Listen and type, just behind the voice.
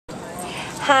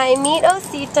Hi, meet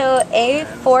Osito,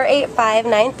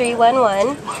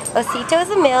 A4859311. Osito is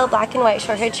a male black and white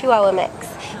short-haired Chihuahua mix.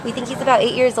 We think he's about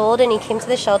 8 years old, and he came to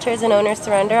the shelter as an owner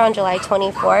surrender on July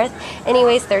 24th, and he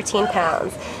weighs 13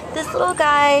 pounds. This little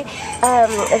guy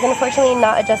is unfortunately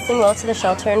not adjusting well to the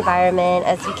shelter environment.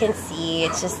 As you can see,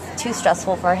 it's just too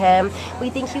stressful for him. We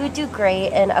think he would do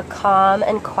great in a calm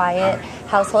and quiet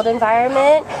household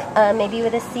environment, maybe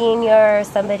with a senior or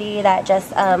somebody that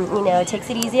just takes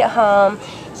it easy at home.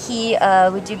 He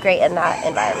would do great in that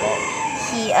environment.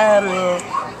 He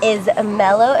is a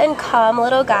mellow and calm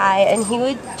little guy, and he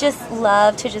would just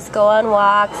love to just go on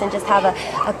walks and just have a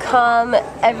calm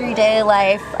everyday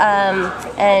life,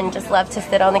 and just love to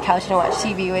sit on the couch and watch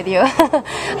TV with you.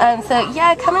 So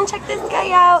yeah, come and check this guy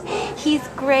out. He's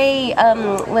great.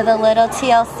 With a little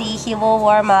TLC, he will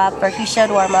warm up, or he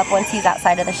should warm up once he's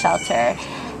outside of the shelter.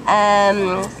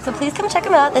 So please come check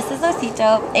him out. This is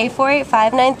Osito,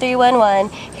 A4859311,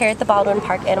 here at the Baldwin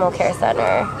Park Animal Care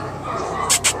Center.